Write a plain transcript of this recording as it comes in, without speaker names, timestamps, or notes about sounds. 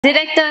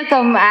Director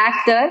come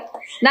actor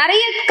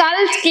நிறைய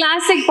cult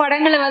classic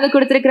படங்களை வந்து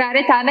கொடுத்திருக்கிறாரு.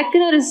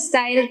 தனக்குன்னு ஒரு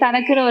ஸ்டைல்,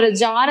 தனக்குன்னு ஒரு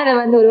ஜானரை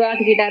வந்து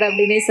உருவாக்கிட்டாரு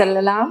அப்படின்னே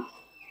சொல்லலாம்.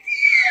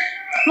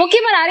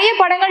 முக்கியமா நிறைய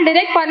படங்கள்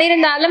டைரக்ட்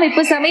பண்ணியிருந்தாலும்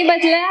இப்ப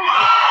சமீபத்துல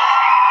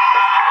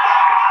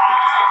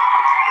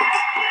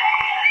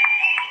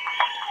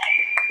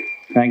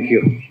Thank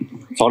you.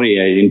 Sorry,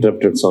 I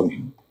interrupted. Sorry.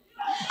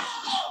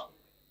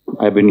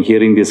 I've been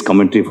hearing this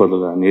commentary for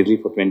nearly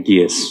 20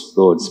 years.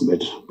 So it's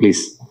better.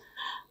 Please.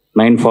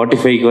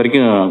 9:45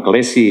 வரைக்கும்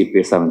கடைசி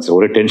பேச ஆரம்பிச்சு.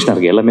 ஒரு டென்ஷனாக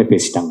இருக்குது. எல்லாமே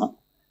பேசிட்டாங்க.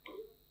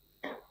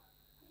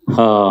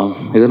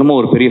 இது என்னமோ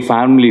ஒரு பெரிய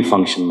ஃபேமிலி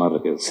ஃபங்க்ஷன் மாதிரி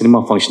இருக்குது. சினிமா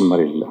ஃபங்க்ஷன்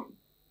மாதிரி இல்லை.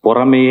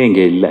 பொறாமையே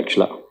இங்கே இல்லை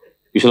ஆக்சுவலாக.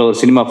 யூஸ்வலாக ஒரு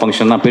சினிமா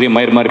ஃபங்க்ஷன்னா பெரிய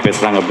மயிர் மாதிரி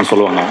பேசுகிறாங்க அப்படின்னு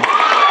சொல்லுவாங்க.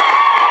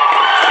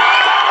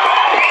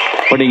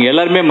 பட் இங்கே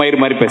எல்லாருமே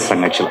மயிர் மாதிரி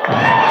பேசுகிறாங்க ஆக்சுவலாக.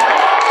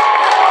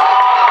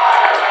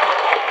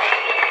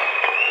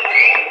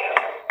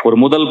 ஒரு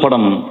முதல்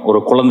படம், ஒரு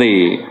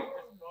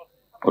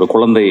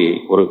குழந்தை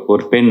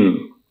ஒரு பெண்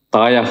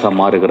தாயாக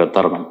மாறுகிற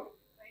தருணம்.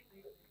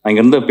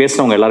 அங்கேருந்து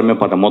பேசுகிறவங்க எல்லாருமே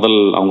பார்த்தேன். முதல்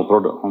அவங்க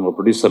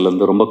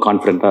ப்ரொடியூசர்லேருந்து ரொம்ப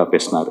கான்ஃபிடென்ட்டாக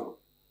பேசினார்.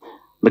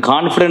 இந்த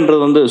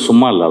கான்ஃபிடென்ட்றது வந்து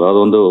சும்மா இல்லை. அதாவது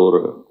வந்து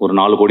ஒரு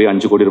 4 கோடி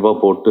 5 கோடி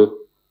ரூபாய் போட்டு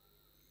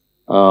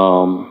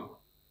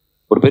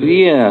ஒரு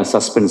பெரிய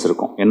சஸ்பென்ஸ்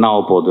இருக்கும், என்ன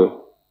ஆக போகுது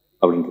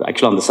அப்படின்றது.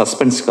 ஆக்சுவலாக அந்த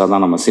சஸ்பென்ஸுக்காக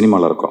தான் நம்ம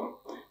சினிமாவில் இருக்கிறோம்.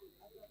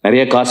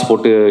 நிறைய காசு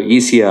போட்டு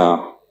ஈஸியாக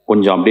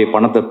கொஞ்சம் அப்படியே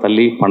பணத்தை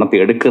தள்ளி பணத்தை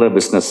எடுக்கிற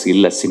பிஸ்னஸ்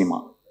இல்லை சினிமா.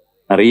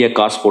 நிறைய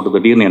காசு போட்டு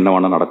திடீர்னு என்ன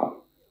வேணால் நடக்கும்.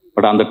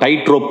 பட் அந்த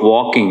டைட் ரோப்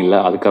வாக்கிங் இல்லை,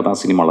 அதுக்காக தான்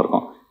சினிமாவில்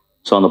இருக்கும்.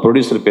 ஸோ அந்த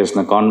ப்ரொடியூசர்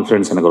பேசின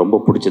கான்ஃபிடன்ஸ் எனக்கு ரொம்ப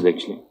பிடிச்சது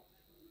ஆக்சுவலி.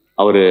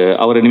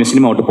 அவர் இனிமேல்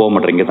சினிமா விட்டு போக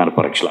மாட்டேன், இங்கே தான்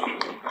இருப்பார் ஆக்சுவலாக.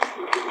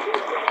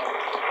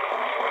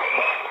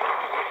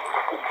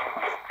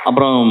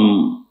 அப்புறம்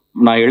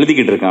நான்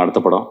எழுதிக்கிட்டு இருக்கேன்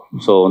அடுத்த படம்.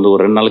 ஸோ வந்து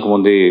ஒரு 2 நாளுக்கு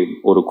முந்தி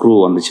ஒரு க்ரூ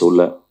வந்துச்சு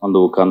உள்ள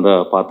வந்து உட்காந்து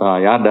பார்த்தா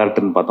யார்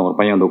டேரக்டர்னு பார்த்தேன். ஒரு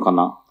பையன் வந்து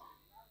உட்காந்தான்.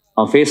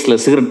 அவன்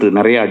ஃபேஸில் சிகரெட்டு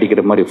நிறைய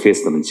அடிக்கிற மாதிரி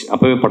ஃபேஸ் இருந்துச்சு.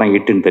 அப்போவே படம்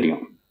ஹிட்டுன்னு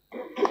தெரியும்.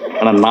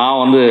 ஆனால்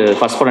நான் வந்து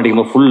ஃபஸ்ட் படம்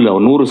அடிக்கும்போது ஃபுல்லாக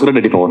 100 சிகரெட்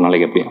அடிப்பேன் ஒரு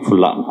நாளைக்கு. எப்படியும்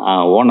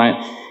ஃபுல்லாக ஓன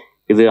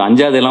இது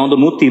 5வது எல்லாம் வந்து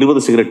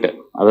 120 சிகரெட்டு.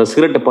 அதாவது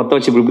சிகரெட்டை பற்ற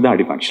வச்சு இப்படி தான்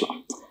அடிப்பேன் ஆக்சுவலாக.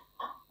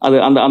 அது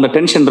அந்த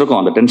டென்ஷன்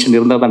இருக்கும். அந்த டென்ஷன்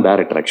இருந்தால் தான்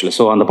டேரக்டர் ஆக்சுவலி.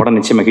 ஸோ அந்த படம்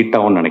நிச்சயமாக ஹிட்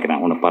ஆகும்னு நினைக்கிறேன்.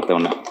 உன்னை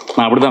பார்த்தவொன்னே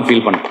நான் அப்படி தான்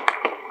ஃபீல் பண்ணேன்.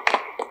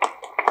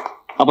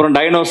 அப்புறம்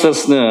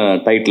DieNoSirsனு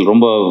டைட்டில்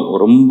ரொம்ப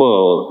ரொம்ப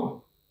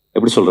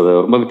எப்படி சொல்கிறது,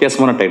 ரொம்ப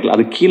வித்தியாசமான டைட்டில்.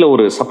 அது கீழே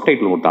ஒரு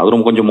சப்டைட்டில் கொடுத்தேன். அது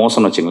ரொம்ப கொஞ்சம்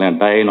மோசம்னு வச்சுங்களேன்.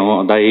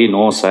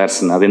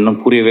 DieNoSirsனு அது இன்னும்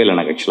புரியவே இல்லை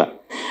எனக்கு ஆக்சுவலாக.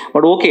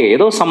 பட் ஓகே,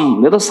 ஏதோ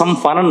சம்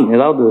ஃபன்,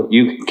 ஏதாவது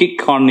யூ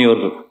கிக் ஆன்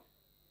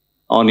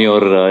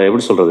யுவர்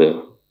எப்படி சொல்கிறது,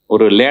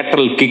 ஒரு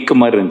லேட்டரல் கிக்கு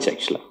மாதிரி இருந்துச்சு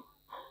ஆக்சுவலாக.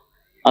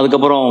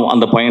 அதுக்கப்புறம்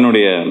அந்த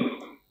பையனுடைய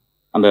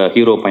அந்த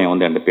ஹீரோ பையன்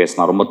வந்து என்கிட்ட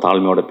பேசினான், ரொம்ப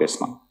தாழ்மையோடு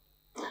பேசினான்.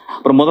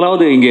 அப்புறம்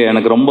முதலாவது இங்கே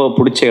எனக்கு ரொம்ப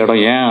பிடிச்ச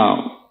இடம், ஏன்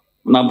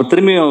நான் இப்போ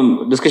திரும்பியும்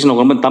டிஸ்கஷன்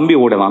ரொம்ப தம்பி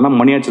ஓடலாம். ஆனால்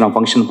மணியாச்சு நான்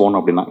ஃபங்க்ஷன் போகணும்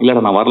அப்படின்னா,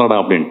 இல்லைடா நான் வரலடா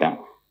அப்படின்ட்டேன்.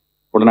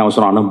 உடனே அவன்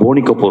சொன்னான், ஆனால்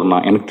போனி கபூர்னா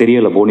எனக்கு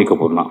தெரியலை. போனி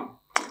கபூர்னா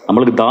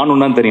நம்மளுக்கு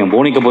தானுன்னு தான் தெரியும்,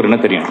 போனி கபூர் என்ன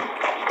தெரியும்.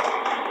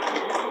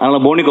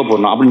 அதனால் போனி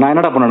கபூர்னா அப்படி நான்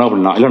என்னடா பண்ணணும்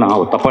அப்படின்னா, இல்லை நான்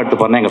அவர் தப்பாக எடுத்து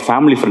பாருன்னா எங்கள்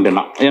ஃபேமிலி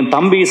ஃப்ரெண்டுனா. என்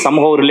தம்பி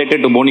somehow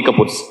related to Fani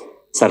Kapoor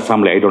sir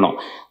family, I don't know,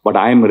 but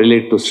I am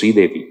relate to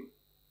Sridevi.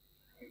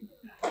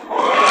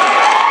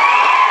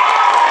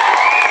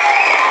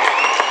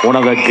 One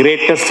of the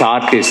greatest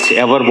artists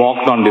ever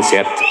walked on this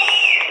earth.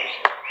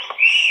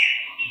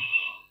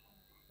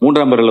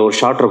 3ஆம் பேரில் ஒரு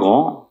ஷாட்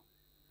இருக்கும்.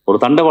 ஒரு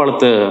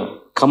தண்டவாளத்தை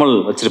கமல்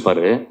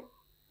வச்சிருப்பாரு.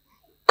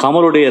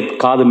 கமலுடைய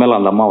காது மேலே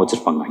அந்த அம்மா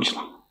வச்சிருப்பாங்க.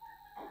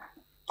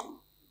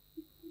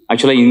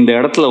 ஆக்சுவலாக இந்த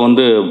இடத்துல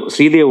வந்து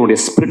ஸ்ரீதேவியுடைய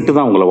ஸ்பிரிட்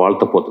தான் உங்களை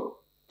வாழ்த்த போகுது.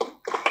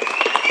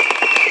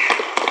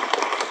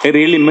 ஐ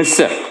ரியலி மிஸ்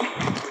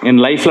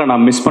என் லைஃப்பில்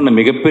நான் மிஸ் பண்ண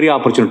மிகப்பெரிய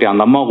ஆப்பர்ச்சுனிட்டி.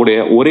 அந்த அம்மா கூட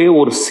ஒரே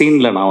ஒரு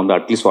சீனில் நான் வந்து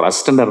அட்லீஸ்ட் ஒரு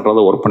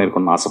அசிஸ்டண்டாக ஒர்க்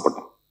பண்ணியிருக்கணும்னு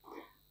ஆசைப்பட்டேன்.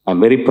 I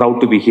am very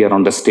proud to be here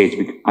on the stage.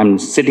 I am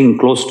sitting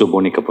close to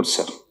Fani Kapoor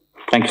sir.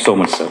 Thank you so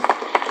much sir.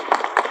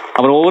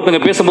 அப்புறம் ஒவ்வொருத்தங்க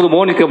பேசும்போது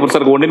போனி கபூர்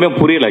சாருக்கு ஒன்றுமே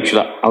புரியல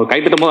ஆக்சுவலாக. அவர்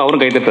கைத்தட்டும் போது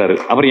அவரும் கைத்தட்டுறாரு.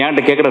 அப்புறம்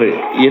என்கிட்ட கேட்குறாரு,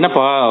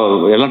 என்னப்பா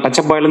எல்லாம்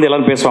டச்சப் பாயிலேருந்து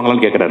எல்லாரும்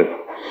பேசுவாங்களான்னு கேட்குறாரு.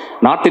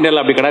 நார்த்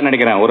இந்தியாவில் அப்படி கிடையாது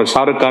நினைக்கிறேன். ஒரு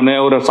ஷாருக் கானு,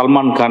 ஒரு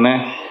சல்மான் கானு,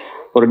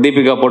 ஒரு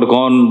தீபிகா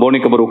படுகோன், போனி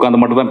கபூர்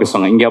உட்காந்து மட்டும் தான்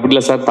பேசுவாங்க. இங்கே அப்படி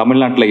இல்லை சார்.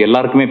 தமிழ்நாட்டில்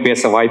எல்லாருக்குமே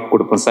பேச வாய்ப்பு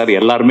கொடுப்போம் சார்,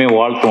 எல்லாருமே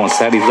வாழ்த்துவோம்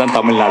சார். இதுதான்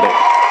தமிழ்நாடு.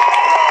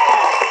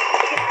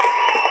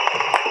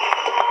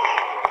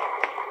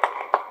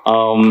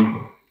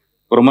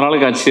 ரொம்ப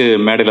நாளுக்கு ஆச்சு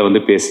மேடையில்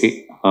வந்து பேசி.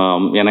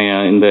 என்னை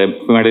இந்த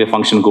மேடையில்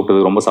ஃபங்க்ஷன்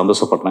கூப்பிட்டது ரொம்ப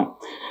சந்தோஷப்பட்டேன்.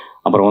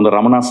 அப்புறம் வந்து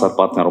ரமணா சார்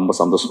பார்த்தேன், ரொம்ப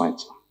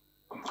சந்தோஷமாயிடுச்சு.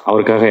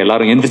 அவருக்காக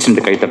எல்லாரும்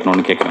எந்திரிச்சுட்டு கை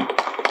தட்டணும்னு கேட்குறேன்.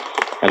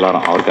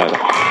 எல்லாரும் அவருக்காக.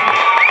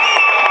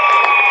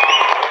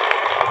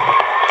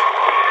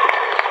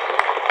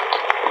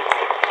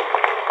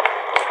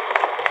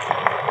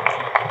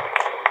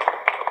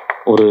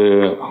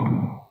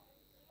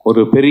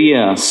 ஒரு பெரிய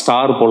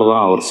ஸ்டார் போல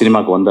தான் அவர்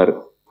சினிமாவுக்கு வந்தார்.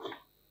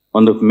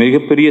 வந்து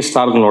மிகப்பெரிய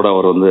ஸ்டார்களோட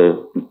அவர் வந்து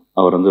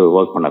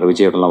ஒர்க் பண்ணார்.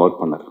 விஜயோடலாம்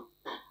ஒர்க் பண்ணார்.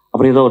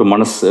 அப்புறம் ஏதோ ஒரு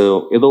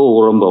ஏதோ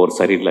உடம்பு அவர்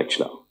சரியில்லை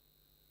ஆக்சுவலாக.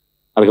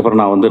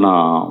 அதுக்கப்புறம்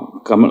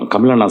நான்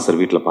கமலண்ணா சார்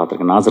வீட்டில்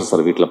பார்த்துருக்கேன், நாசர்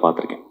சார் வீட்டில்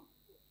பார்த்துருக்கேன்.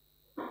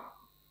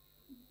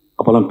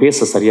 அப்போல்லாம்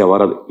பேச சரியாக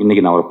வராது.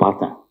 இன்றைக்கி நான் அவரை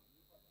பார்த்தேன்.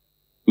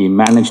 He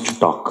managed to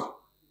talk.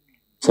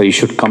 So you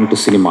should come to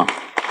cinema.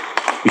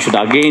 You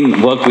should again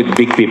work with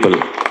big people.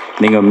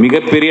 நீங்கள்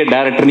மிகப்பெரிய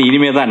டேரக்டர்னு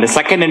இனிமேல் தான் இந்த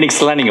செகண்ட்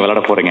இன்னிங்ஸ்லாம் நீங்கள்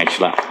விளையாட போகிறீங்க.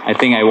 ஆக்சுவலாக I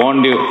think I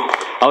want you.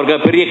 அவருக்கு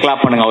பெரிய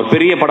கிளாப் பண்ணுங்க. அவர்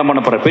பெரிய படம்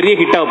பண்ண போகிறார், பெரிய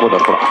ஹிட்டாக போகுது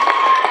அப்புறம்.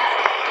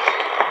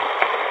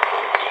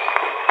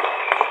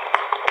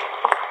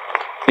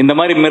 இந்த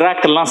மாதிரி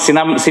மிராக்கள்லாம்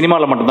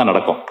சினிமாவில் மட்டும்தான்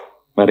நடக்கும்,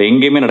 வேற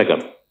எங்கேயுமே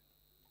நடக்காது.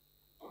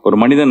 ஒரு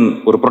மனிதன்,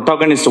 ஒரு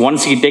protagonist,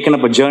 once he taken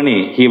up a journey,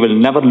 he will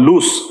never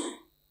loose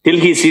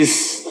till he sees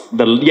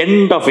the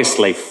end of his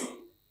life.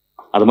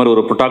 அது மாதிரி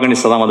ஒரு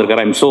ப்ரொட்டாகனிஸ்ட் தான்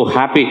வந்திருக்காரு. I'm so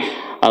happy.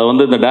 அது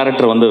வந்து இந்த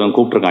டேரக்டர் வந்து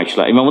கூப்பிட்டுருக்கான்.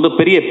 ஆக்சுவலாக இவன் வந்து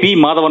பெரிய பி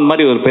மாதவன்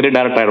மாதிரி ஒரு பெரிய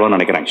டேரக்டர் ஆயிடுவான்னு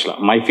நினைக்கிறேன்.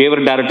 ஆக்சுவலாக my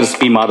favourite directors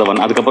B Madhavan,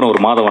 அதுக்கப்புறம் ஒரு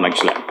மாதவன்.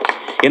 ஆக்சுவலாக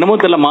என்னமோ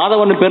தெரியல,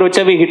 மாதவன் பேர்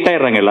வச்சாவே ஹிட்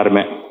ஆயிடுறாங்க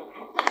எல்லாருமே.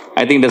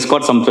 I think that's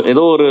God some,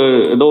 ஏதோ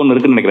ஒன்று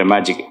இருக்குன்னு நினைக்கிறேன்,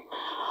 மேஜிக்.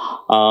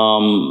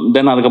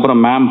 தென்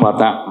அதுக்கப்புறம் மேம்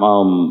பார்த்தேன்,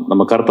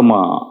 நம்ம கருத்தம்மா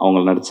அவங்க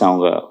நடித்த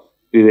அவங்க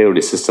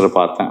விஜயோடைய சிஸ்டரை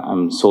பார்த்தேன். I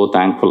am so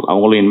thankful.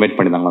 அவங்களும் இன்வைட்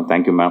பண்ணியிருந்தாங்களா,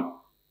 தேங்க்யூ மேம்.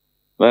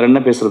 வேறு என்ன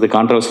பேசுறது,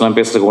 கான்ட்ரவர்சிலாம்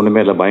பேசுறதுக்கு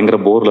ஒன்றுமே இல்லை, பயங்கர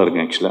போரில்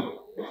இருக்குங்க ஆக்சுவலாக.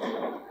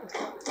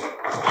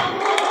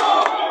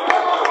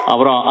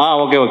 அப்புறம்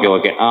ஓகே ஓகே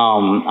ஓகே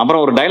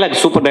அப்புறம் ஒரு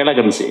டைலாக், சூப்பர் டைலாக்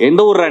இருந்துச்சு.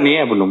 எந்த ஊர் ராணி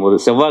அப்படின்னும் போது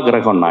செவ்வாய்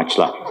கிரகம்.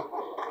 ஆக்சுவலாக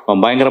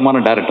அவன் பயங்கரமான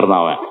டேரக்டர்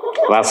தான் அவன்,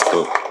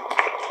 ராஸ்கல்.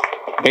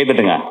 கை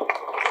தட்டுங்க.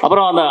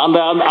 அப்புறம் அந்த அந்த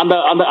அந்த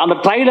அந்த அந்த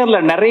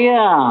ட்ரைலரில் நிறைய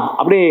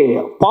அப்படியே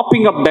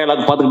பாப்பிங் அப்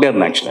டைலாக் பார்த்துக்கிட்டே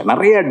இருந்தேன். ஆக்சுவலாக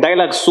நிறைய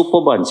டைலாக்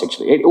சூப்பராக இருந்துச்சு.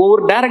 ஆக்சுவலி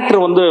ஒவ்வொரு டேரக்டர்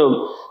வந்து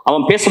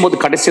அவன் பேசும்போது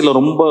கடைசியில்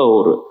ரொம்ப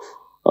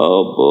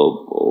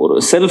ஒரு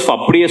செல்ஃப்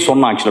அப்படியே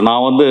சொன்னான். ஆக்சுவலாக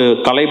நான் வந்து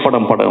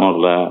கலைப்படம்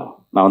இல்லை,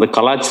 நான் வந்து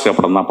கலாச்சார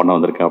படம் தான் பண்ண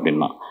வந்திருக்கேன்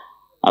அப்படின்னா.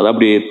 அது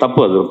அப்படி தப்பு,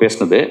 அது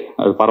பேசுனது.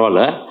 அது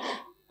பரவாயில்ல,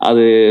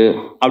 அது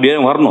அப்படியே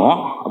வரணும்.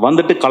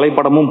 வந்துட்டு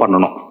கலைப்படமும்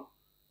பண்ணணும்,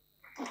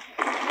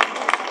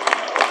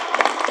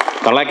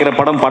 கலாய்க்கிற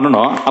படம்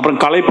பண்ணணும், அப்புறம்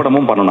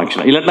கலைப்படமும் பண்ணணும்.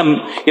 ஆக்சுவலாக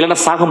இல்லைன்னா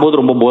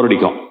சாகும்போது ரொம்ப போர்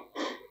அடிக்கும்.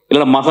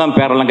 இல்லைன்னா மகன்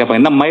பேரெல்லாம்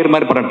கேட்பாங்க, என்ன மயிர்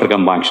மாதிரி படம்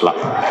இருக்கேன்பா. ஆக்சுவலாக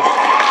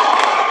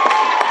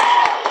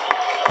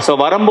ஸோ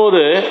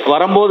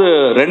வரும்போது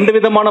ரெண்டு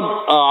விதமான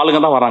ஆளுங்க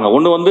தான் வராங்க.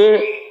 ஒன்று வந்து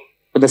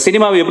இந்த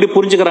சினிமாவை எப்படி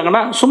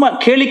புரிஞ்சுக்கிறாங்கன்னா, சும்மா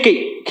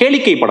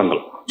கேளிக்கை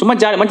படங்கள், சும்மா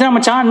மச்சான்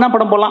மச்சான் என்ன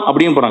படம் போடலாம்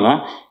அப்படின்னு போகிறாங்க.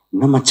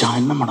 என்ன மச்சான்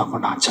என்ன படம்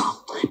பண்ணாச்சான்.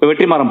 இப்போ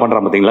வெற்றிமாறன்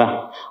பண்ணுறான் பார்த்தீங்களா,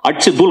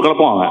 அடிச்சு தூள்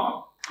கலப்புவாங்க.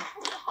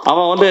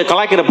 அவன் வந்து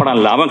கலாய்க்கிற படம்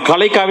இல்லை, அவன்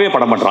கலைக்காவே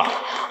படம் பண்ணுறான்.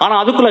 ஆனால்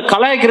அதுக்குள்ளே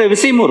கலாய்க்கிற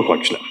விஷயமும் இருக்கும்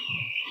ஆக்சுவலாக.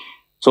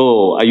 So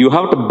you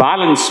have to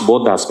balance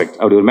both aspect.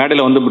 அப்படி ஒரு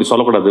மேடையில் வந்து இப்படி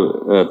சொல்லக்கூடாது,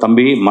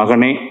 தம்பி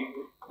மகனே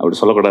அப்படி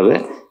சொல்லக்கூடாது.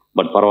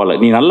 பட் பரவாயில்ல,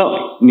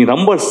 நீ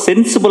ரொம்ப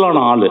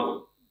சென்சிபிளான ஆள்.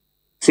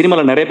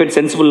 சினிமாவில் நிறைய பேர்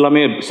சென்சிபிள்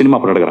இல்லாமல் சினிமா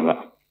படம் எடுக்கிறாங்க,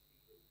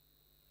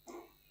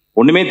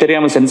 ஒன்றுமே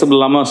தெரியாமல் சென்சிபிள்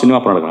இல்லாமல் சினிமா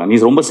படம் எடுக்கிறாங்க. நீ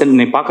ரொம்ப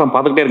நீ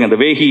பார்த்துக்கிட்டே இருக்க. இந்த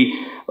வேகி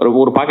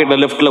ஒரு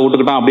பாக்கெட்டில் லெஃப்ட்டில்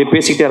விட்டுக்கிட்டான், அப்படியே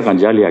பேசிக்கிட்டே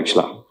இருக்கான் ஜாலியாக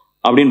ஆக்சுவலாக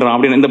அப்படின்றான்.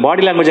 அப்படின்னு இந்த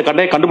பாடி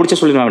லாங்குவேஜை கண்டுபிடிச்சே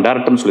சொல்லிடுவேன்,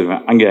 டேரக்டர்னு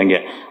சொல்லிடுவேன். அங்கே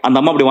அந்த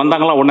அம்மா அப்படி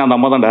வந்தாங்களா, உடனே அந்த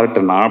அம்மா தான்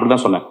டேரக்டர். நான் அப்படி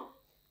தான் சொன்னேன்.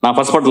 நான்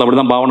ஃபர்ஸ்ட் படத்தில் அப்படி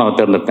தான் பாவனை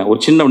தேர்ந்தெடுத்தேன்.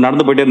 ஒரு சின்ன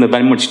நடந்து போயிட்டே இருந்தேன்,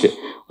 தண்ணி முடிச்சுட்டு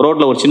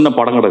ரோட்டில் ஒரு சின்ன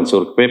படம் கிடந்துச்சு,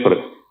 ஒரு பேப்பர்.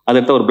 அதை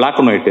எடுத்த ஒரு பிளாக்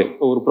அண்ட் ஒயிட்டு,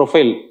 ஒரு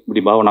ப்ரொஃபைல்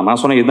இப்படி பாவனா. நான்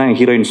சொன்னேன் இதுதான்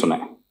ஹீரோயின்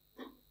சொன்னேன்.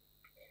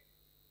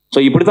 ஸோ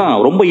இப்படி தான்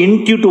ரொம்ப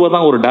இன்ட்யூட்டிவாக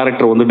தான் ஒரு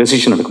டேரக்டர் வந்து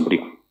டெசிஷன் எடுக்க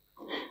முடியும்.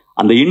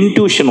 அந்த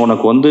இன்ட்யூஷன்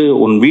உனக்கு வந்து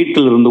உன்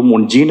வீட்டில் இருந்தும்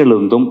உன் ஜீனில்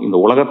இருந்தும் இந்த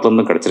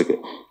உலகத்துலேருந்தும் கிடைச்சிருக்கு.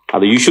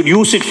 அது you should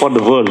use it for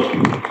the world.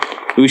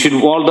 You should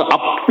wall the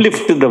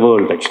uplift the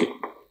world. Actually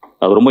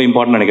அது ரொம்ப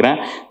இம்பார்ட்டன் நினைக்கிறேன்.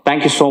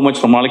 Thank you so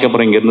much. ரொம்ப நாளைக்கு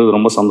அப்புறம் இங்கே இருந்தது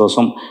ரொம்ப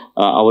சந்தோஷம்.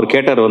 அவர்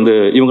கேட்டார் வந்து,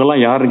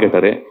 இவங்கெல்லாம் யாருன்னு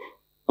கேட்டார்.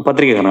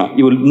 பத்திரிகைக்காரன்,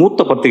 இவர்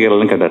மூத்த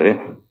பத்திரிகைகள்னு கேட்டார்.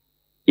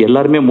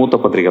 எல்லாருமே மூத்த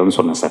பத்திரிகைகள்னு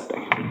சொன்னேன் சார்.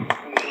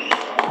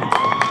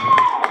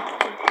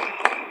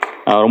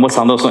 ரொம்ப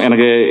சந்தோஷம்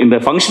எனக்கு. இந்த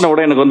ஃபங்க்ஷனை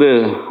விட எனக்கு வந்து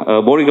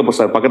போனி கபூர்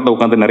சார் பக்கத்தில்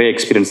உட்காந்து நிறைய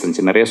எக்ஸ்பீரியன்ஸ்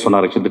இருந்துச்சு, நிறைய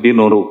சொன்னார்.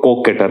 திடீர்னு ஒரு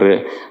கோக் கேட்டார்,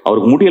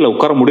 அவருக்கு முடியல,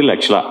 உட்கார முடியல.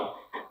 ஆக்சுவலாக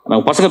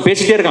நம்ம பசங்க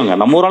பேசிகிட்டே இருக்காங்க,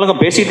 நம்ம ஒரு ஆளுங்க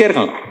பேசிக்கிட்டே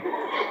இருக்காங்க.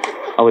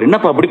 அவர்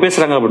என்னப்பா அப்படி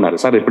பேசுகிறாங்க அப்படின்னாரு.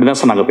 சார் இப்படி தான்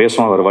சார் நாங்கள்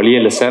பேசுவோம், அவர் வழியே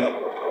இல்லை சார்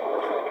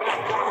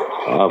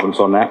அப்படின்னு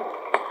சொன்னேன்.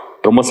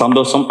 ரொம்ப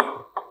சந்தோஷம்.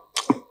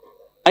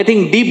 I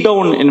think deep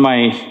down in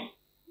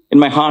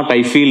my heart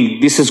I feel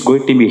this is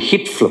going to be a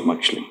hit film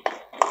actually.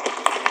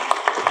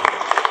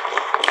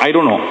 I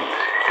don't know.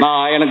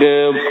 நான்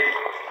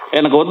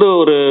எனக்கு வந்து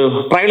ஒரு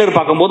ட்ரைலர்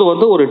பார்க்கும்போது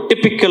வந்து ஒரு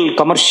டிப்பிக்கல்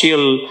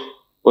கமர்ஷியல்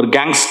ஒரு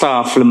கேங்ஸ்டா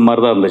ஃபிலிம்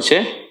மாதிரி தான் இருந்துச்சு.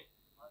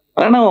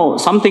 ஆனால்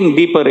something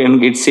deeper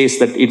and it says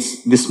that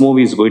this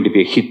movie is going to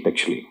be a hit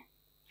actually.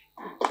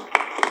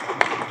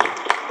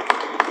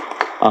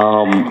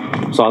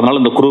 So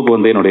அதனால் இந்த குரூவுக்கு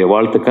வந்து என்னுடைய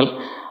வாழ்த்துக்கள்.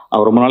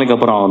 அவர் ரொம்ப நாளைக்கு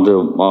அப்புறம் வந்து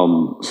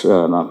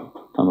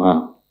நம்ம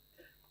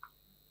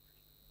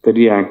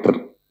பெரிய ஆக்டர்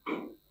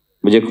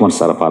விஜயகுமார்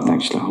சாரை பார்த்தேன்.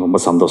 ஆக்சுவலாக ரொம்ப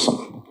சந்தோஷம்.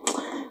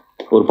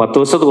 ஒரு 10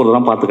 வருஷத்துக்கு ஒரு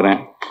தான் பார்த்துக்கிறேன்.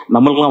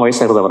 நம்மளுக்கெல்லாம்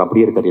வயசாகிறது, அவர்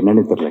அப்படியே இருக்கார்.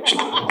 என்னன்னு தெரியல.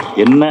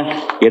 ஆக்சுவலாக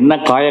என்ன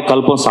காய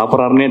கல்பம்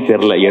சாப்பிட்றாருன்னே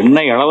தெரில,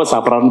 என்ன இளவ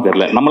சாப்பிட்றாருன்னு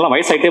தெரில. நம்மளாம்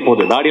வயசாகிட்டே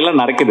போகுது,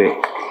 தாடியெல்லாம் நடக்குது.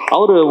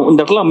 அவர் இந்த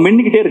இடத்துல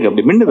மின்னிக்கிட்டே இருக்கு,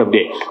 அப்படி மின்னுது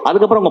அப்படியே.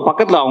 அதுக்கப்புறம் அவங்க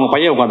பக்கத்தில் அவங்க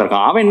பையன்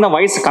உட்காந்துருக்கான். அவன் என்ன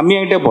வயசு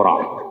கம்மியாகிட்டே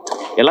போகிறான்.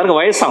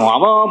 எல்லாருக்கும் வயசாகும்.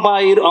 அவன்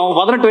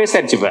 18 வயசு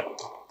ஆயிடுச்சு இப்போ.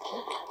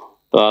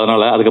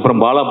 அதனால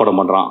அதுக்கப்புறம் பாலா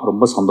படம் பண்ணுறான்.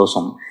 ரொம்ப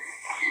சந்தோஷம்.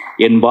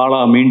 என் பாலா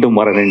மீண்டும்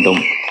வர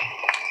வேண்டும்.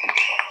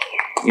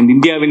 இந்த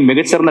இந்தியாவின்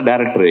மிகச்சிறந்த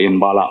டைரக்டர் என்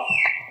பாலா,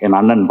 என்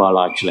அண்ணன்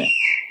பாலா. ஆக்சுவலி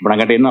இப்போ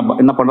நான் கேட்டேன்,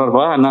 என்ன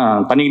பண்ணுறாருப்பா, என்ன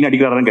தண்ணிக்கு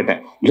அடிக்கிறாருன்னு கேட்டேன்.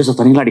 இல்லை சார்,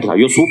 தண்ணிலாம் அடிக்கலாம்.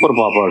 ஐயோ சூப்பர்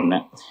பாப்பா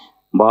அப்படின்னேன்.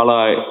 பாலா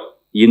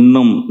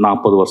இன்னும்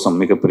 40 வருஷம்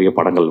மிகப்பெரிய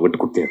படங்கள் விட்டு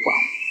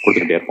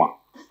கொடுத்துக்கிட்டே இருப்பான்.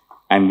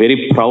 I am very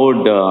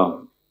proud.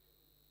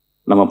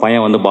 நம்ம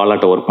பையன் வந்து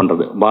பாலாட்ட ஒர்க்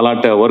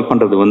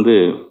பண்ணுறது வந்து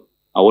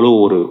அவ்வளோ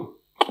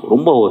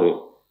ரொம்ப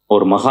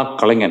ஒரு மகா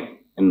கலைஞன்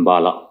என்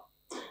பாலா.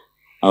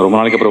 ரொம்ப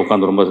நாளைக்கு அப்புறம்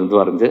உட்காந்து ரொம்ப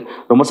இதுவாக இருந்துச்சு.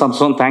 ரொம்ப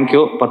சந்தோஷம்.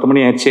 தேங்க்யூ. 10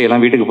 மணி ஆயிடுச்சு.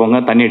 எல்லாம் வீட்டுக்கு போங்க,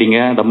 தண்ணி அடிங்க,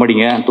 தம்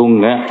அடிங்க,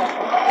 தூங்குங்க.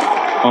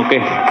 Okay,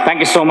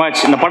 thank you so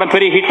much. இந்த படம்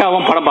பெரிய ஹிட்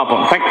ஆகும். படம்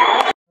பார்ப்போம். தேங்க்யூ.